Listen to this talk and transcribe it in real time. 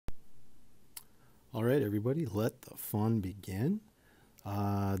All right, everybody, let the fun begin.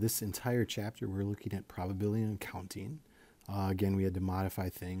 This entire chapter, we're looking at probability and counting. Again, we had to modify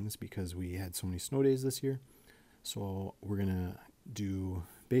things because we had so many snow days this year. So we're going to do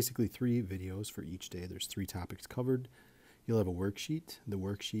basically 3 videos for each day. There's 3 topics covered. You'll have a worksheet. The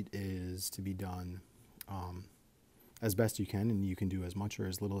worksheet is to be done as best you can, and you can do as much or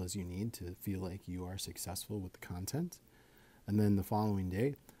as little as you need to feel like you are successful with the content. And then the following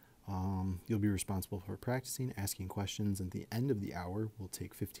day, you'll be responsible for practicing, asking questions. At the end of the hour, we'll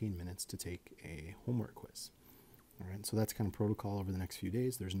take 15 minutes to take a homework quiz. All right, so that's kind of protocol over the next few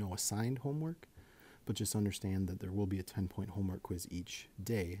days. There's no assigned homework, but just understand that there will be a 10-point homework quiz each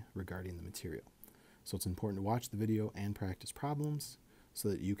day regarding the material. So it's important to watch the video and practice problems so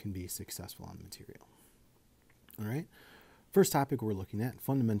that you can be successful on the material. All right, first topic we're looking at,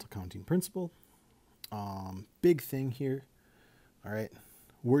 fundamental counting principle. Big thing here, all right,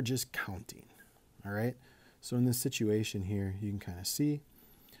 we're just counting, all right? So in this situation here, you can kind of see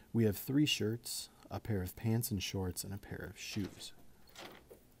we have 3 shirts, a pair of pants and shorts, and a pair of shoes.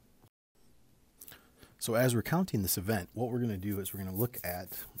 So as we're counting this event, what we're going to do is we're going to look at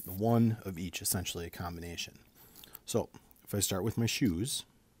one of each, essentially a combination. So if I start with my shoes,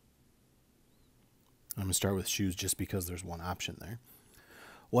 I'm going to start with shoes just because there's one option there.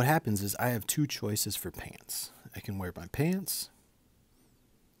 What happens is I have 2 choices for pants. I can wear my pants,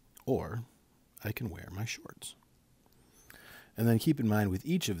 or I can wear my shorts. And then keep in mind with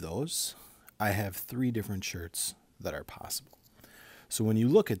each of those, I have 3 different shirts that are possible. So when you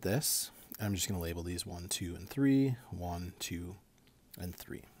look at this, I'm just going to label these 1, 2, and 3, 1, 2, and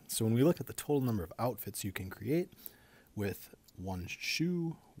 3. So when we look at the total number of outfits you can create with 1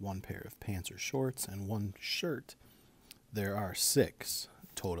 shoe, 1 pair of pants or shorts, and 1 shirt, there are 6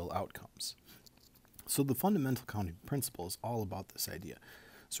 total outcomes. So the fundamental counting principle is all about this idea.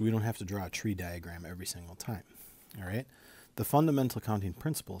 So we don't have to draw a tree diagram every single time, all right? The fundamental counting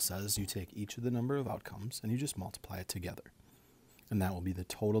principle says you take each of the number of outcomes and you just multiply it together. And that will be the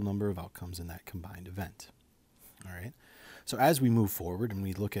total number of outcomes in that combined event, all right? So as we move forward and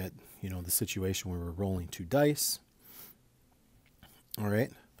we look at, the situation where we're rolling 2 dice, all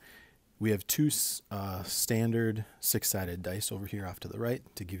right? We have 2 standard 6-sided dice over here off to the right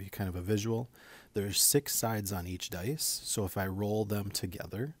to give you kind of a visual. There's 6 sides on each dice, so if I roll them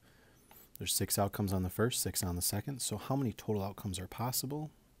together, there's 6 outcomes on the first, 6 on the second. So how many total outcomes are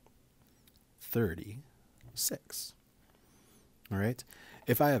possible? 36. All right.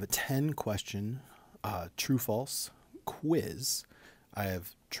 If I have a 10-question true-false quiz, I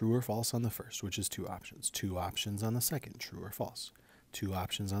have true or false on the first, which is 2 options. 2 options on the second, true or false. 2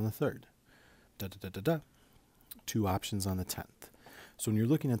 options on the third. 2 options on the 10th. So when you're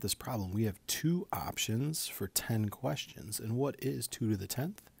looking at this problem, we have 2 options for 10 questions. And what is 2 to the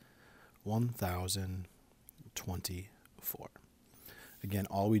 10th? 1,024. Again,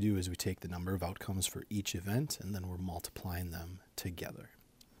 all we do is we take the number of outcomes for each event, and then we're multiplying them together.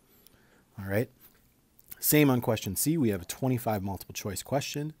 All right. Same on question C. We have a 25 multiple choice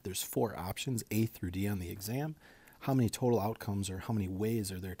question. There's 4 options, A through D on the exam. How many total outcomes or how many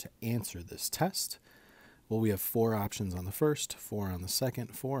ways are there to answer this test? Well, we have 4 options on the first, 4 on the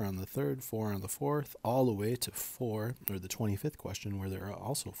second, 4 on the third, 4 on the fourth, all the way to 4, or the 25th question, where there are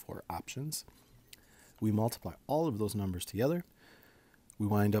also 4 options. We multiply all of those numbers together. We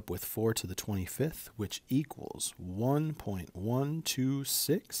wind up with 4 to the 25th, which equals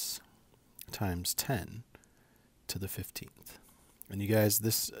 1.126 times 10 to the 15th. And you guys,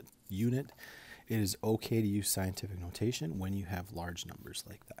 this unit, it is okay to use scientific notation when you have large numbers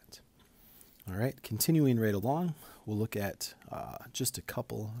like that. All right, continuing right along, we'll look at just a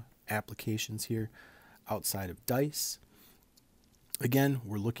couple applications here outside of dice. Again,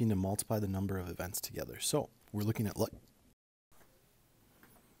 we're looking to multiply the number of events together. So we're looking at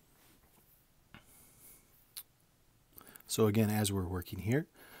So again, as we're working here,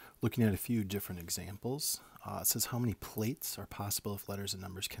 looking at a few different examples. It says how many plates are possible if letters and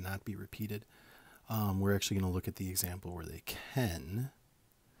numbers cannot be repeated. We're actually going to look at the example where they can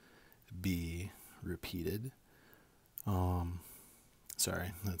be repeated.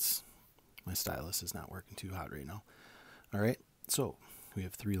 Sorry, my stylus is not working too hot right now. All right, so we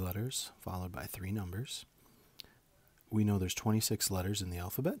have 3 letters followed by 3 numbers. We know there's 26 letters in the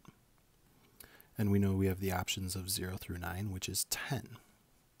alphabet, and we know we have the options of 0 through 9, which is 10.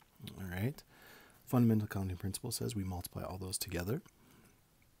 All right, fundamental counting principle says we multiply all those together.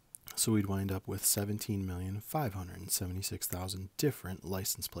 So we'd wind up with 17,576,000 different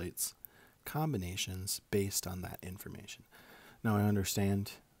license plates combinations based on that information. Now I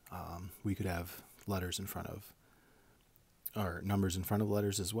understand we could have letters in front of or numbers in front of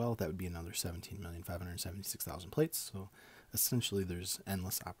letters as well, that would be another 17,576,000 plates. So essentially there's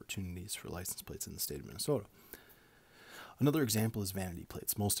endless opportunities for license plates in the state of Minnesota. Another example is vanity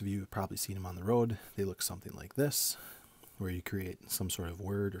plates. Most of you have probably seen them on the road. They look something like this, where you create some sort of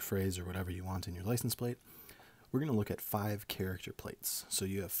word or phrase or whatever you want in your license plate. We're going to look at 5 character plates. So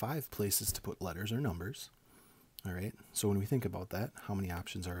you have 5 places to put letters or numbers. All right. So when we think about that, how many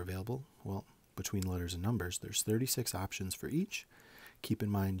options are available? Well, between letters and numbers, there's 36 options for each. Keep in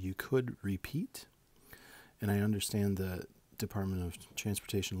mind you could repeat, and I understand the Department of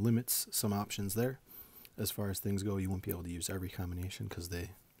Transportation limits some options there. As far as things go, you won't be able to use every combination because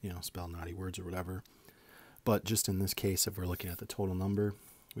they, spell naughty words or whatever. But just in this case, if we're looking at the total number,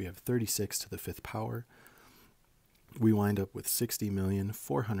 we have 36 to the 5th power. We wind up with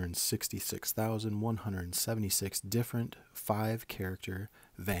 60,466,176 different 5-character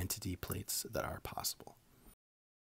vanity plates that are possible.